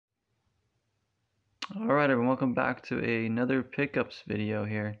Alright everyone, welcome back to another pickups video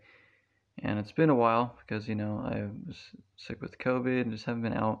here. And it's been a while because, I was sick with COVID and just haven't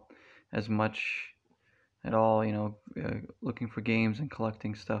been out as much at all, looking for games and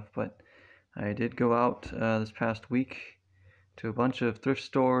collecting stuff. But I did go out this past week to a bunch of thrift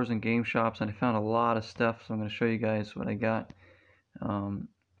stores and game shops, and I found a lot of stuff, so I'm going to show you guys what I got.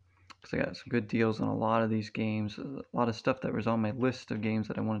 Because I got some good deals on a lot of these games, a lot of stuff that was on my list of games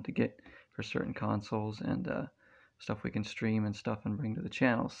that I wanted to get for certain consoles, and stuff we can stream and stuff and bring to the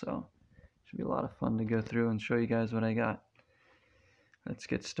channel. So it should be a lot of fun to go through and show you guys what I got. Let's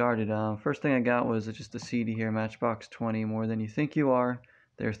get started. First thing I got was just a CD here, Matchbox 20, More Than You Think You Are,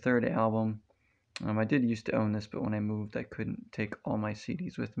 their third album. I did used to own this, but when I moved I couldn't take all my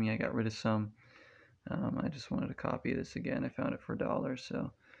CDs with me. I got rid of some. I just wanted a copy of this again. I found it for $1,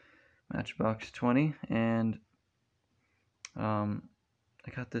 so Matchbox 20. And I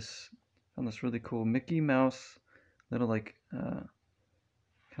got found this really cool Mickey Mouse little kind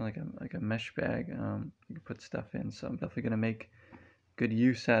of like a mesh bag. You can put stuff in, so I'm definitely gonna make good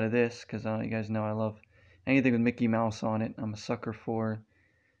use out of this because you guys know I love anything with Mickey Mouse on it. I'm a sucker for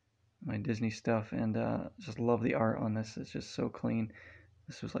my Disney stuff, and just love the art on this. It's just so clean.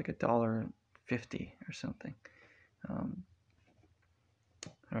 This was like $1.50 or something.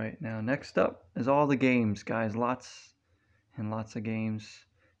 Alright, now next up is all the games, guys. Lots and lots of games,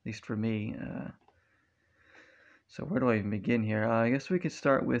 at least for me. So where do I even begin here? I guess we could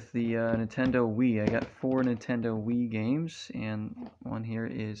start with the Nintendo Wii. I got 4 Nintendo Wii games, and one here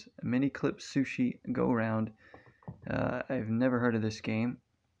is Miniclip Sushi Go Round. I've never heard of this game.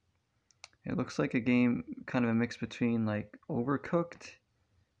 It looks like a game, kind of a mix between like Overcooked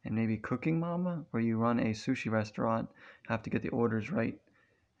and maybe Cooking Mama, where you run a sushi restaurant, have to get the orders right,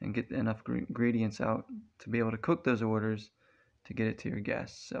 and get enough ingredients out to be able to cook those orders to get it to your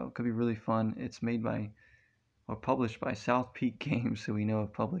guests. So it could be really fun. It's made by, or published by South Peak Games, who we know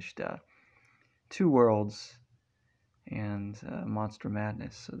have published Two Worlds and Monster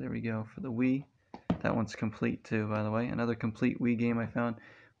Madness. So there we go for the Wii. That one's complete too, by the way. Another complete Wii game I found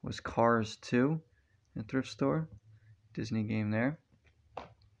was Cars 2 in a thrift store. Disney game there.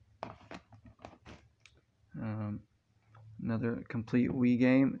 Another complete Wii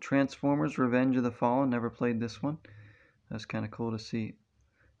game, Transformers Revenge of the Fallen. Never played this one. That's kind of cool to see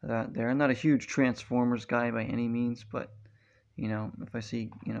that there. I'm not a huge Transformers guy by any means, but if I see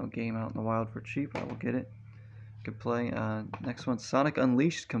a game out in the wild for cheap, I will get it. Good play. Next one, Sonic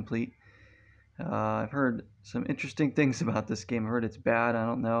Unleashed complete. I've heard some interesting things about this game. I've heard it's bad. I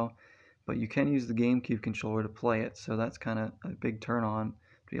don't know, but you can use the GameCube controller to play it, so that's kind of a big turn on to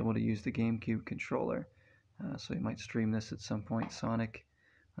be able to use the GameCube controller. So you might stream this at some point, Sonic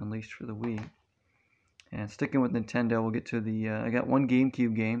Unleashed for the Wii. And sticking with Nintendo, we'll get to the, I got one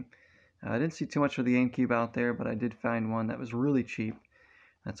GameCube game. I didn't see too much of the GameCube out there, but I did find one that was really cheap.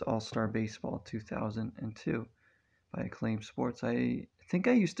 That's All-Star Baseball 2002 by Acclaim Sports. I think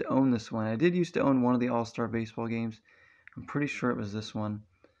I used to own this one. I did used to own one of the All-Star Baseball games. I'm pretty sure it was this one.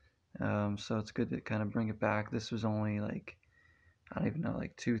 So it's good to kind of bring it back. This was only like, I don't even know,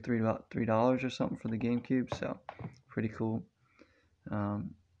 like $3 or something for the GameCube, so pretty cool.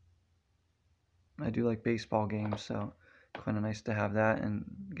 I do like baseball games, so kind of nice to have that and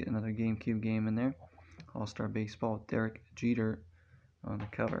get another GameCube game in there. All-Star Baseball with Derek Jeter on the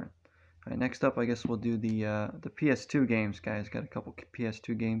cover. All right, next up, I guess we'll do the PS2 games, guys. Got a couple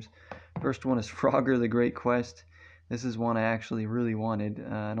PS2 games. First one is Frogger: The Great Quest. This is one I actually really wanted.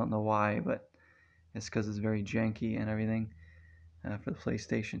 I don't know why, but it's because it's very janky and everything. For the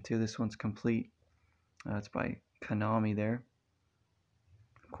PlayStation 2, this one's complete. It's by Konami there.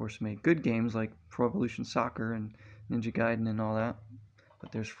 Of course, made good games like Pro Evolution Soccer and Ninja Gaiden and all that.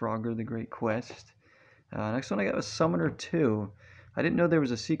 But there's Frogger: The Great Quest. Next one I got was Summoner 2. I didn't know there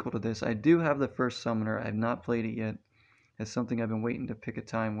was a sequel to this. I do have the first Summoner. I have not played it yet. It's something I've been waiting to pick a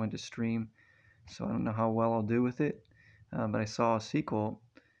time when to stream. So I don't know how well I'll do with it. But I saw a sequel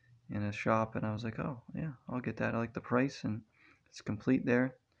in a shop and I was like, oh, yeah, I'll get that. I like the price and it's complete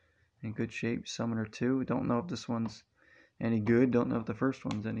there. In good shape. Summoner 2. Don't know if this one's any good. Don't know if the first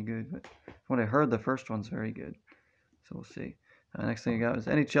one's any good. But from what I heard, the first one's very good. So we'll see. Next thing I got was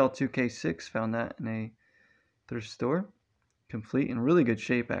NHL 2K6. Found that in a thrift store. Complete in really good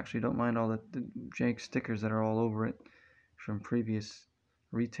shape, actually. Don't mind all the jank stickers that are all over it from previous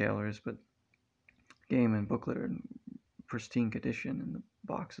retailers, but game and booklet are in pristine condition in the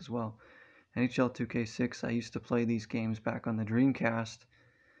box as well. NHL 2K6, I used to play these games back on the Dreamcast,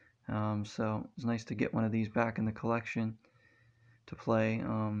 so it's nice to get one of these back in the collection to play.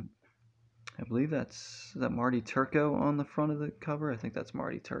 I believe is that Marty Turco on the front of the cover? I think that's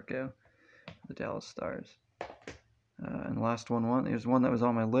Marty Turco. the Dallas Stars. And the last one, there's one that was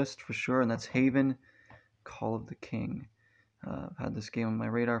on my list for sure, and that's Haven, Call of the King. I've had this game on my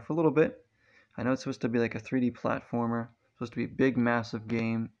radar for a little bit. I know it's supposed to be like a 3D platformer, supposed to be a big, massive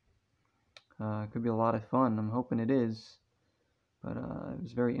game. It could be a lot of fun. I'm hoping it is. But I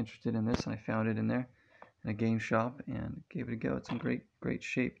was very interested in this, and I found it in there in a game shop and gave it a go. It's in great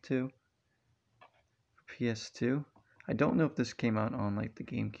shape too. For PS2. I don't know if this came out on like the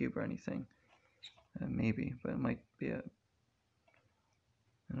GameCube or anything. Maybe, but it might be a...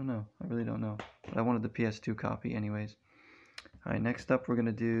 I don't know. I really don't know. But I wanted the PS2 copy anyways. Alright, next up we're going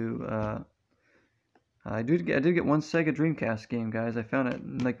to do... I did get one Sega Dreamcast game, guys. I found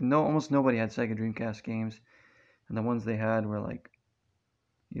it, like, almost nobody had Sega Dreamcast games. And the ones they had were like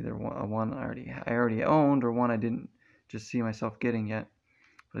either one I already owned, or one I didn't just see myself getting yet.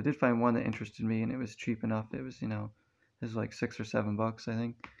 But I did find one that interested me, and it was cheap enough. It was, this was like $6 or $7, I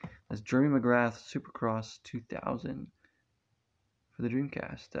think. That's Jerry McGrath Supercross 2000 for the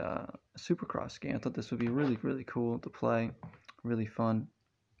Dreamcast. A Supercross game. I thought this would be really, really cool to play. Really fun.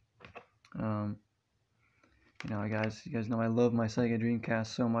 Guys, you guys know I love my Sega Dreamcast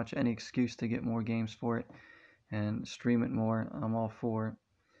so much. Any excuse to get more games for it and stream it more, I'm all for it.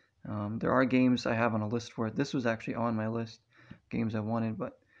 There are games I have on a list for it. This was actually on my list, games I wanted,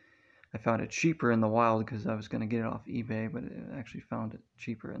 but I found it cheaper in the wild because I was going to get it off eBay, but I actually found it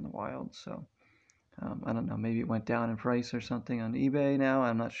cheaper in the wild. So I don't know, maybe it went down in price or something on eBay now.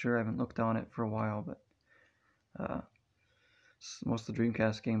 I'm not sure. I haven't looked on it for a while, but most of the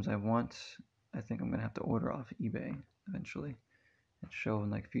Dreamcast games I want, I think I'm going to have to order off eBay eventually and show in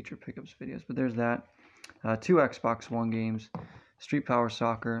like future pickups videos. But there's that. 2 Xbox One games, Street Power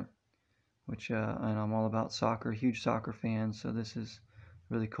Soccer, which and I'm all about soccer, huge soccer fan, so this is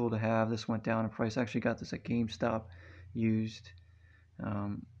really cool to have. This went down in price. I actually got this at GameStop used,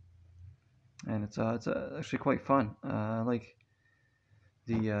 and it's actually quite fun. I like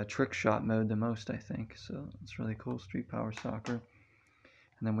the trick shot mode the most, I think, so it's really cool. Street Power Soccer.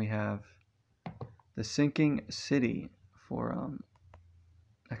 And then we have The Sinking City for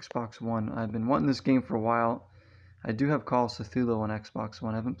Xbox One. I've been wanting this game for a while. I do have Call of Cthulhu on Xbox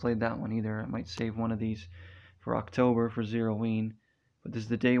One. I haven't played that one either. I might save one of these for October for Zeroween. But this is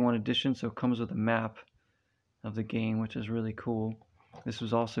the Day 1 edition, so it comes with a map of the game, which is really cool. This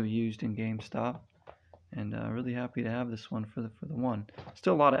was also used in GameStop, and really happy to have this one for the one.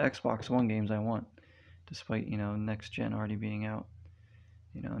 Still a lot of Xbox One games I want, despite next gen already being out.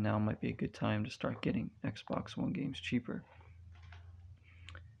 Now might be a good time to start getting Xbox One games cheaper.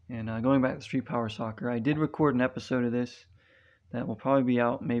 And going back to Street Power Soccer, I did record an episode of this that will probably be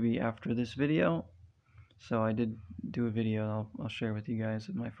out maybe after this video. So I did do a video I'll share with you guys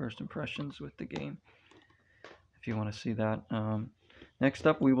of my first impressions with the game, if you want to see that. Next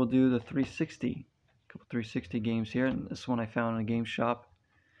up, we will do the 360. A couple 360 games here, and this one I found in a game shop.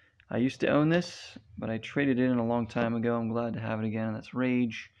 I used to own this, but I traded it in a long time ago. I'm glad to have it again. That's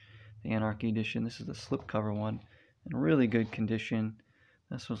Rage, the Anarchy Edition. This is the slipcover one, in really good condition.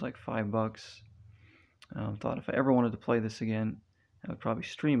 This was like $5. Thought if I ever wanted to play this again, I would probably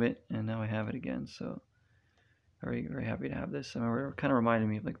stream it, and now I have it again. So very, very happy to have this. I remember it kind of reminded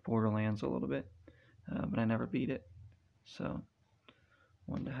me of like Borderlands a little bit, but I never beat it. So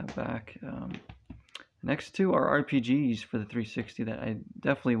one to have back. Next two are RPGs for the 360 that I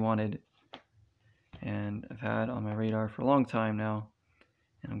definitely wanted and I've had on my radar for a long time now,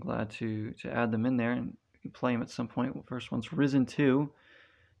 and I'm glad to add them in there and play them at some point. Well, first one's Risen 2,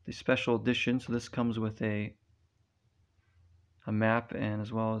 the special edition. So this comes with a map and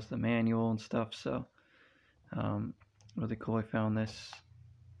as well as the manual and stuff. So really cool. I found this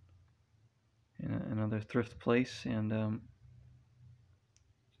in another thrift place, and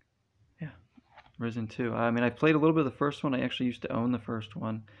yeah, Risen 2. I mean, I played a little bit of the first one. I actually used to own the first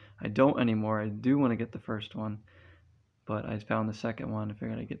one. I don't anymore. I do want to get the first one, but I found the second one. I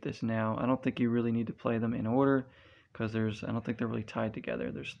figured I'd get this now. I don't think you really need to play them in order, because I don't think they're really tied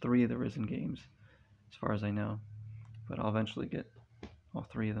together. There's 3 of the Risen games, as far as I know, but I'll eventually get all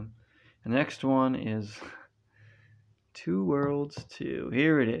 3 of them. The next one is Two Worlds 2.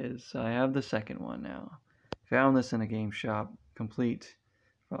 Here it is. I have the second one now. Found this in a game shop, complete,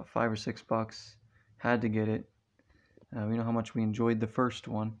 for about $5 or $6. Had to get it. We know how much we enjoyed the first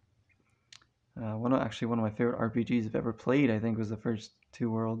one. One of my favorite RPGs I've ever played, I think, was the first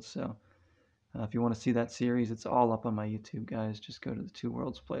Two Worlds. So if you want to see that series, it's all up on my YouTube, guys. Just go to the Two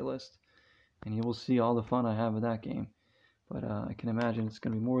Worlds playlist, and you will see all the fun I have with that game. But I can imagine it's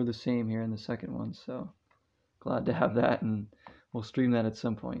going to be more of the same here in the second one. So glad to have that, and we'll stream that at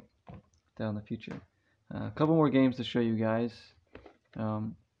some point down the future. A couple more games to show you guys.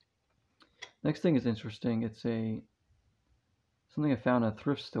 Next thing is interesting. It's something I found at a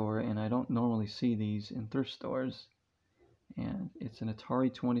thrift store, and I don't normally see these in thrift stores. And it's an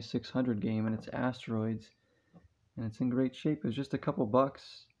Atari 2600 game, and it's Asteroids, and it's in great shape. It was just a couple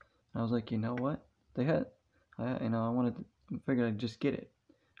bucks. And I was like, you know what? I figured I'd just get it.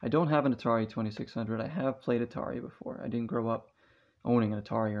 I don't have an Atari 2600. I have played Atari before. I didn't grow up owning an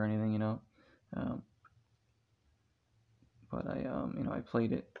Atari or anything, but I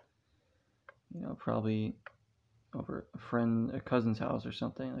played it, probably over a cousin's house or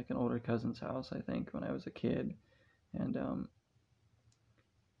something, like an older cousin's house, I think, when I was a kid. And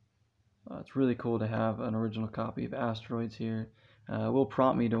it's really cool to have an original copy of Asteroids here. It will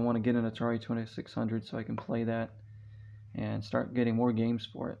prompt me to want to get an Atari 2600 so I can play that and start getting more games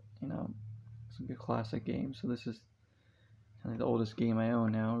for it. It's a good classic game. So this is kind of the oldest game I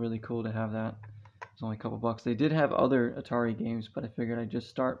own now. Really cool to have that. It's only a couple bucks. They did have other Atari games, but I figured I'd just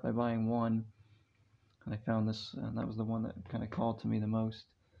start by buying one. And I found this, and that was the one that kind of called to me the most.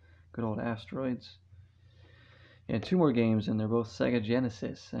 Good old Asteroids. And two more games, and they're both Sega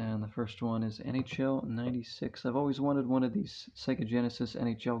Genesis. And the first one is NHL 96. I've always wanted one of these Sega Genesis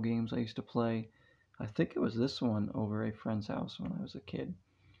NHL games I used to play. I think it was this one over a friend's house when I was a kid.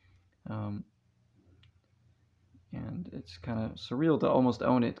 And it's kind of surreal to almost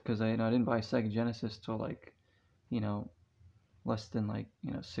own it, because I didn't buy Sega Genesis till less than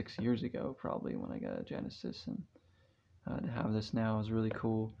 6 years ago, probably, when I got a Genesis. And to have this now is really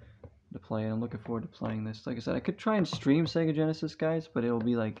cool to play, and I'm looking forward to playing this. Like I said, I could try and stream Sega Genesis, guys, but it'll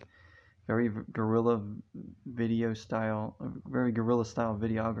be like very guerrilla video style, very guerrilla style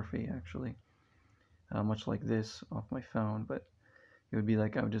videography, actually, much like this off my phone. But it would be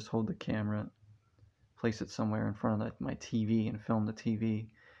like I would just hold the camera, place it somewhere in front of my TV, and film the TV,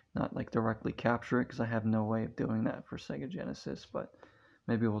 not like directly capture it, because I have no way of doing that for Sega Genesis. But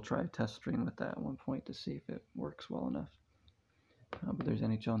maybe we'll try a test stream with that at one point to see if it works well enough. But there's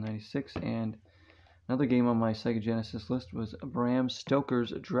NHL 96, and another game on my Sega Genesis list was Bram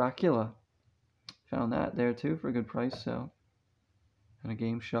Stoker's Dracula. Found that there too for a good price, so in a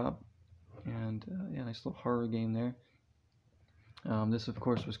game shop. And yeah, nice little horror game there. This, of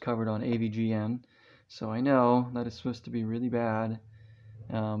course, was covered on AVGN, so I know that it's supposed to be really bad,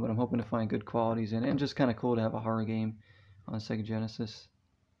 but I'm hoping to find good qualities in it, and just kind of cool to have a horror game on Sega Genesis.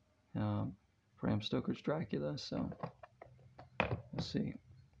 Bram Stoker's Dracula, so we'll see.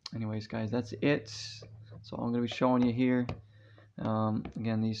 Anyways, guys, that's it. That's all I'm going to be showing you here.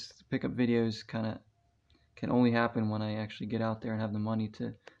 Again, these pickup videos kind of can only happen when I actually get out there and have the money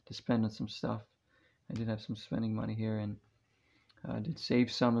to spend on some stuff. I did have some spending money here, and I did save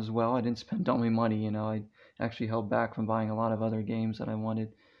some as well. I didn't spend all my money, I actually held back from buying a lot of other games that I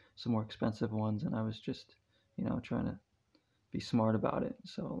wanted, some more expensive ones, and I was just, trying to be smart about it.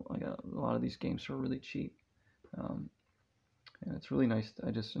 So I got a lot of these games for really cheap. And it's really nice.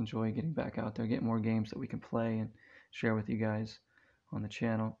 I just enjoy getting back out there, getting more games that we can play and share with you guys on the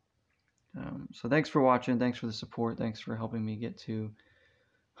channel. So thanks for watching. Thanks for the support. Thanks for helping me get to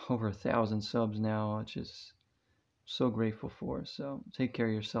over 1,000 subs now, which is so grateful for. So take care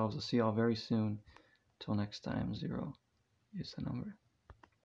of yourselves. I'll see you all very soon. Till next time, 0 is the number.